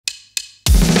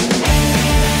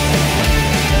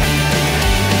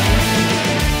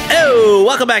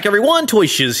Welcome back, everyone. Toy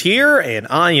Shiz here, and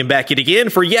I am back yet again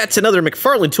for yet another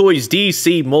McFarlane Toys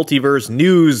DC Multiverse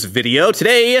news video.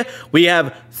 Today, we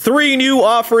have 3 new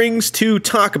offerings to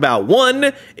talk about.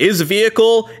 1 is a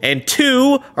vehicle, and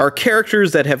 2 are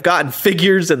characters that have gotten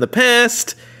figures in the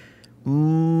past.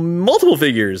 Multiple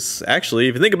figures, actually,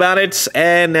 if you think about it,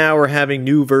 and now we're having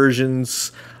new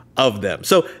versions of them.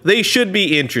 So they should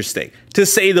be interesting, to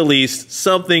say the least,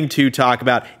 something to talk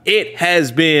about. It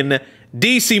has been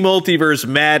DC Multiverse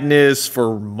madness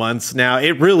for months now.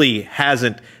 It really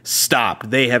hasn't stopped.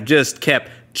 They have just kept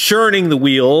churning the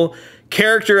wheel.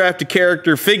 Character after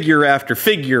character, figure after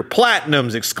figure,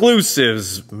 platinums,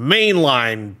 exclusives,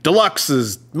 mainline,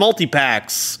 deluxes,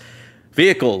 multi-packs,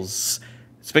 vehicles.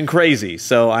 It's been crazy.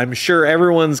 So I'm sure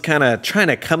everyone's kind of trying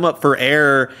to come up for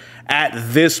air at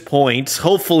this point.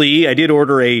 Hopefully, I did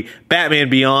order a Batman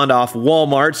Beyond off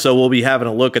Walmart, so we'll be having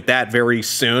a look at that very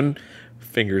soon.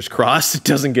 Fingers crossed it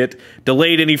doesn't get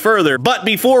delayed any further. But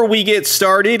before we get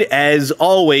started, as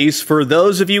always, for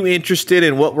those of you interested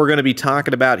in what we're going to be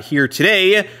talking about here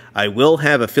today, I will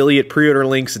have affiliate pre-order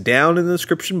links down in the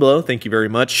description below. Thank you very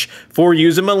much for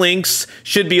using my links.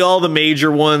 Should be all the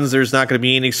major ones. There's not going to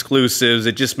be any exclusives.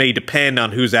 It just may depend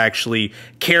on who's actually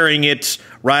carrying it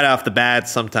right off the bat.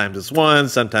 Sometimes it's one,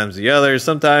 sometimes the other,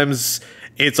 sometimes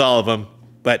it's all of them.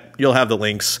 But you'll have the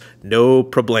links, no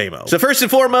problemo. So first and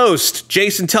foremost,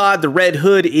 Jason Todd, the Red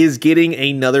Hood, is getting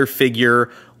another figure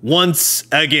once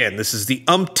again. This is the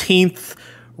umpteenth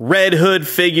Red Hood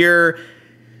figure.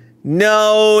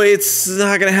 No, it's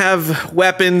not gonna have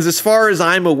weapons. As far as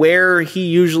I'm aware, he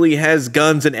usually has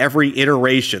guns in every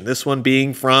iteration. This one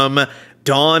being from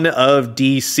Dawn of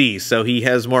DC. So he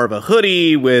has more of a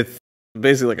hoodie with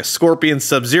basically like a Scorpion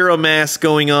Sub-Zero mask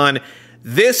going on.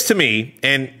 This, to me,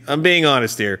 and I'm being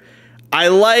honest here, I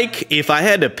like if I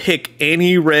had to pick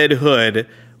any Red Hood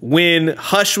when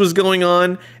Hush was going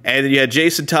on, and you had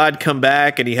Jason Todd come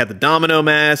back, and he had the domino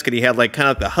mask, and he had like kind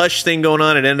of the Hush thing going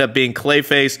on, and it ended up being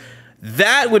Clayface.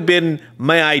 That would have been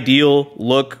my ideal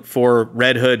look for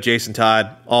Red Hood, Jason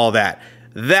Todd, all that.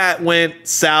 That went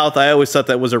south. I always thought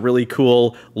that was a really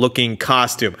cool looking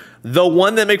costume. The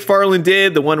one that McFarlane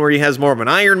did, the one where he has more of an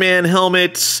Iron Man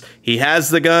helmet, he has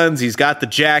the guns, he's got the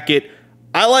jacket,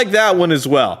 I like that one as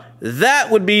well. That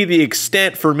would be the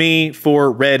extent for me for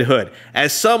Red Hood.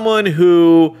 As someone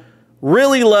who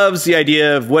really loves the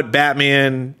idea of what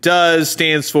Batman does,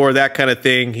 stands for, that kind of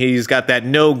thing, he's got that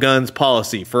no guns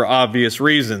policy for obvious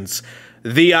reasons.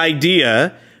 The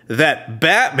idea that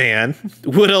Batman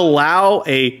would allow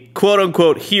a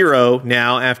quote-unquote hero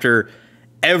now, after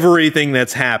everything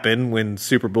that's happened when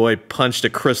Superboy punched a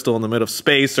crystal in the middle of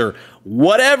space, or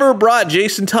whatever brought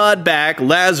Jason Todd back,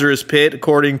 Lazarus Pit,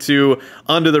 according to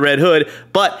Under the Red Hood.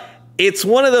 But it's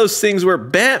one of those things where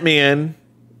Batman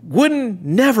wouldn't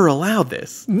never allow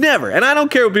this. Never. And I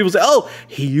don't care what people say, oh,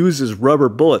 he uses rubber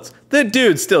bullets. The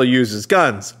dude still uses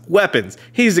guns, weapons.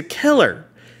 He's a killer.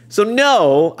 So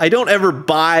no, I don't ever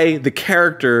buy the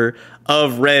character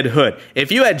of Red Hood. If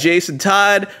you had Jason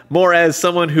Todd more as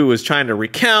someone who was trying to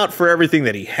recount for everything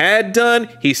that he had done,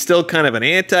 he's still kind of an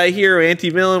anti-hero,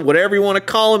 anti-villain, whatever you want to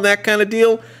call him, that kind of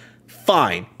deal,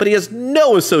 fine. But he has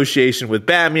no association with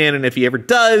Batman, and if he ever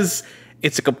does,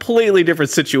 it's a completely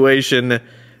different situation.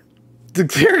 The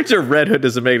character of Red Hood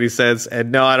doesn't make any sense,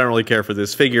 and no, I don't really care for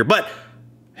this figure, but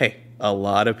hey, a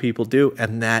lot of people do,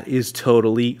 and that is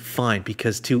totally fine,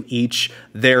 because to each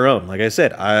their own. Like I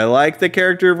said, I like the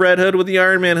character of Red Hood with the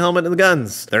Iron Man helmet and the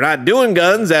guns. They're not doing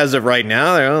guns as of right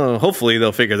now. Hopefully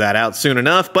they'll figure that out soon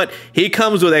enough, but he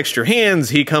comes with extra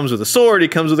hands, he comes with a sword, he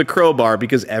comes with a crowbar,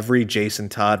 because every Jason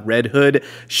Todd Red Hood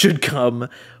should come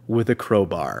with a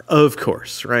crowbar, of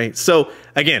course, right? So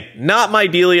again, not my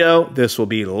dealio. This will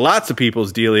be lots of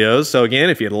people's dealios. So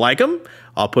again, if you'd like them,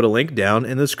 I'll put a link down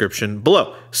in the description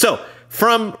below. So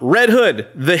from Red Hood,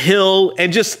 The Hill,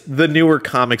 and just the newer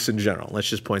comics in general, let's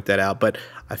just point that out. But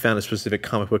I found a specific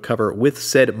comic book cover with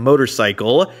said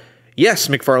motorcycle. Yes,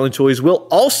 McFarlane Toys will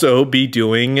also be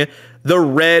doing the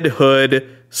Red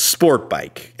Hood sport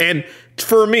bike. And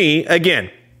for me, again,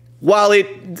 while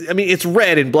it's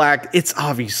red and black, it's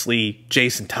obviously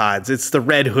Jason Todd's. It's the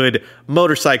Red Hood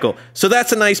motorcycle. So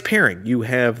that's a nice pairing. You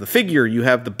have the figure, you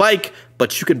have the bike,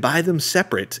 but you can buy them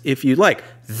separate if you like.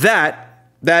 That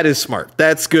is smart.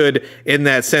 That's good in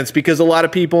that sense, because a lot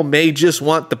of people may just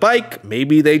want the bike.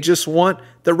 Maybe they just want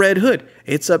the Red Hood.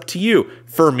 It's up to you.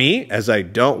 For me, as I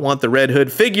don't want the Red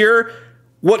Hood figure,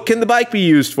 what can the bike be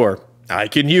used for? I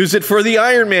can use it for the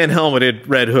Iron Man helmeted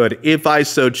Red Hood if I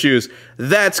so choose.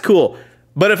 That's cool.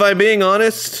 But if I'm being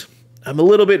honest, I'm a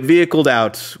little bit vehicled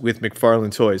out with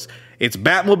McFarlane Toys. It's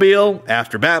Batmobile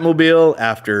after Batmobile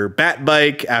after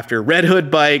Batbike after Red Hood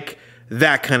bike,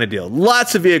 that kind of deal.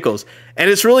 Lots of vehicles. And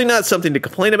it's really not something to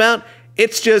complain about.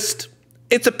 It's just,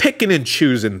 it's a picking and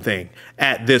choosing thing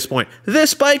at this point.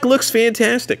 This bike looks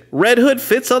fantastic. Red Hood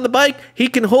fits on the bike. He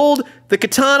can hold the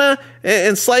katana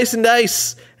and slice and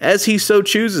dice as he so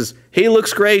chooses. He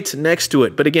looks great next to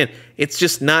it. But again, it's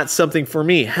just not something for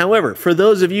me. However, for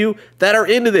those of you that are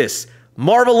into this,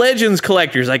 Marvel Legends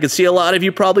collectors, I could see a lot of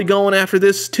you probably going after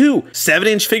this too.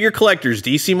 7-inch figure collectors,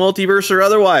 DC Multiverse or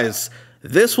otherwise,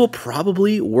 this will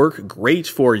probably work great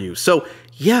for you. So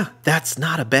yeah, that's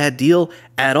not a bad deal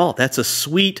at all. That's a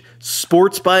sweet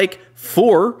sports bike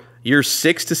for your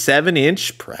 6 to 7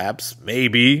 inch, perhaps,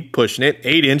 maybe pushing it,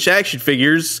 8-inch action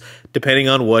figures, depending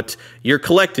on what you're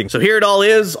collecting. So here it all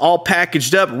is, all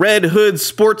packaged up. Red Hood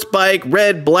sports bike,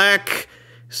 red, black.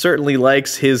 Certainly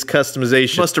likes his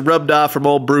customization. Must have rubbed off from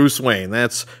old Bruce Wayne,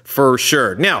 that's for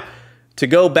sure. Now, to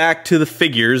go back to the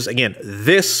figures, again,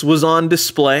 this was on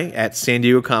display at San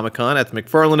Diego Comic-Con at the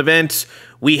McFarlane event.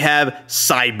 We have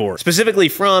Cyborg, specifically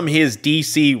from his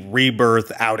DC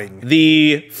Rebirth outing.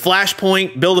 The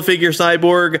Flashpoint Build-A-Figure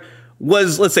Cyborg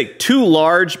was, let's say, too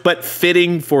large, but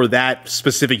fitting for that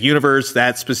specific universe,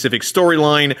 that specific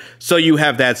storyline. So you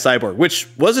have that Cyborg, which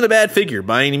wasn't a bad figure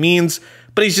by any means,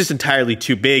 but he's just entirely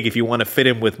too big if you want to fit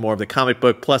him with more of the comic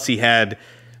book. Plus, he had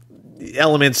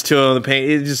elements to him. The paint,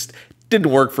 it just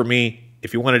didn't work for me.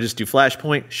 If you want to just do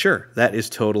Flashpoint, sure, that is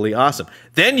totally awesome.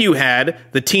 Then you had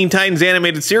the Teen Titans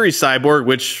Animated Series Cyborg,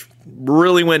 which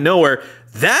really went nowhere.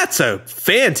 That's a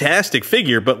fantastic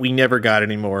figure, but we never got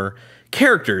any more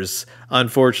characters,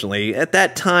 unfortunately. At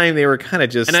that time, they were kind of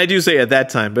just, and I do say at that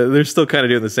time, but they're still kind of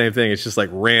doing the same thing. It's just like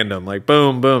random, like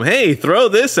boom, boom. Hey, throw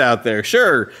this out there.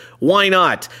 Sure, why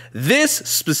not? This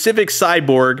specific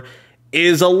Cyborg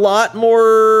is a lot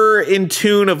more in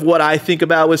tune of what I think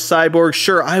about with Cyborg.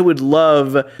 Sure, I would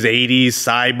love 80s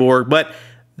Cyborg, but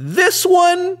this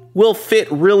one will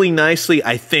fit really nicely,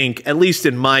 I think, at least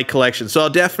in my collection. So I'll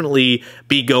definitely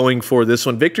be going for this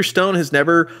one. Victor Stone has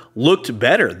never looked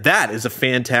better. That is a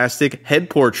fantastic head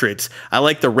portrait. I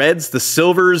like the reds, the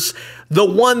silvers. The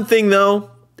one thing,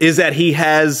 though, is that he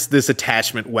has this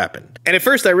attachment weapon. And at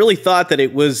first I really thought that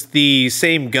it was the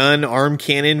same gun arm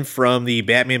cannon from the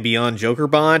Batman Beyond Joker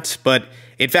bot, but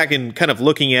in fact, in kind of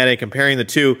looking at it, comparing the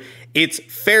two, it's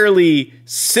fairly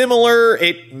similar.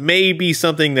 It may be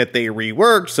something that they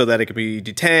reworked so that it could be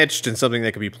detached and something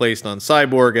that could be placed on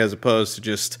Cyborg as opposed to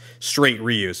just straight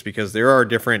reuse, because there are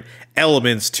different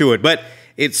elements to it, but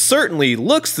it certainly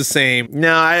looks the same.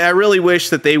 Now, I really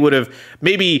wish that they would have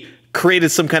maybe created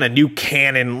some kind of new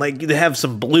cannon, like they have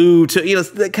some blue to, you know,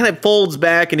 that kind of folds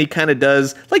back and he kind of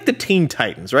does like the Teen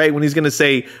Titans, right? When he's going to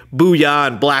say booyah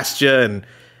and blast ya, and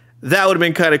that would have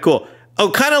been kind of cool. Oh,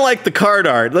 kind of like the card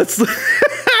art. Let's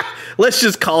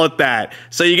just call it that.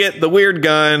 So you get the weird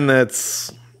gun that's,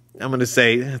 I'm going to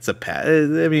say that's a pat.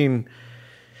 I mean,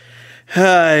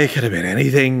 it could have been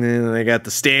anything. And I got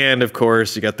the stand, of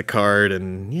course. You got the card,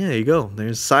 and yeah, you go.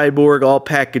 There's Cyborg all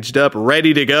packaged up,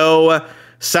 ready to go.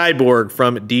 Cyborg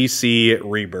from DC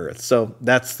Rebirth. So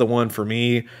that's the one for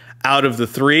me out of the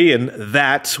three, and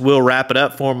that will wrap it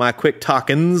up for my quick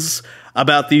talkins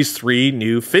about these three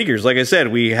new figures. Like I said,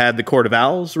 we had the Court of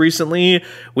Owls recently.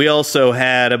 We also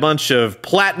had a bunch of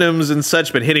Platinums and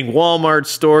such, but hitting Walmart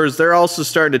stores. They're also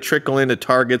starting to trickle into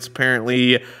Targets,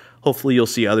 apparently. Hopefully you'll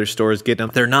see other stores get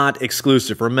them. They're not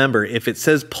exclusive. Remember, if it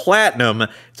says Platinum,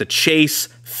 it's a Chase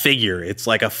figure. It's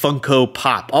like a Funko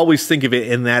Pop. Always think of it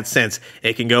in that sense.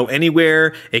 It can go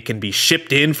anywhere. It can be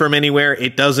shipped in from anywhere.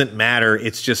 It doesn't matter.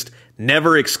 It's just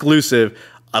never exclusive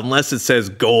unless it says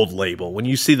gold label. When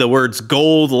you see the words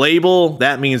gold label,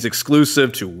 that means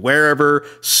exclusive to wherever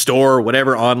store,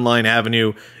 whatever online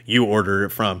avenue you order it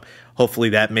from. Hopefully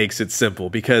that makes it simple,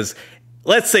 because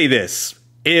let's say this,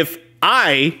 if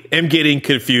I am getting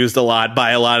confused a lot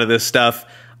by a lot of this stuff,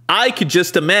 I could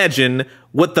just imagine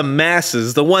what the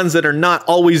masses, the ones that are not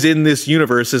always in this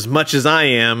universe as much as I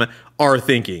am, are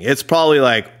thinking. It's probably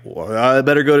like, well, I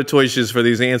better go to Toy Shiz for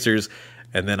these answers,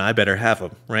 and then I better have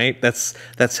them, right? That's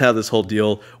how this whole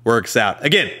deal works out.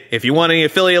 Again, if you want any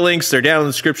affiliate links, they're down in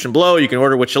the description below. You can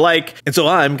order what you like. And so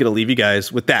I'm going to leave you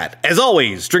guys with that. As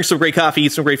always, drink some great coffee,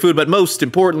 eat some great food, but most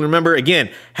importantly, remember, again,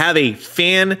 have a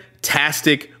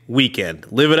fantastic weekend.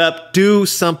 Live it up. Do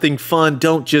something fun.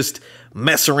 Don't just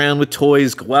mess around with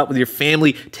toys. Go out with your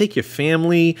family. Take your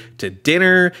family to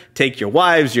dinner. Take your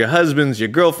wives, your husbands, your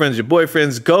girlfriends, your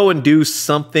boyfriends. Go and do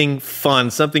something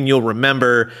fun, something you'll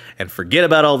remember, and forget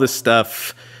about all this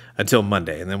stuff until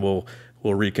Monday, and then we'll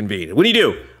reconvene. When you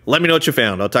do, Let me know what you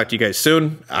found. I'll talk to you guys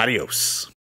soon.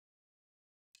 Adios.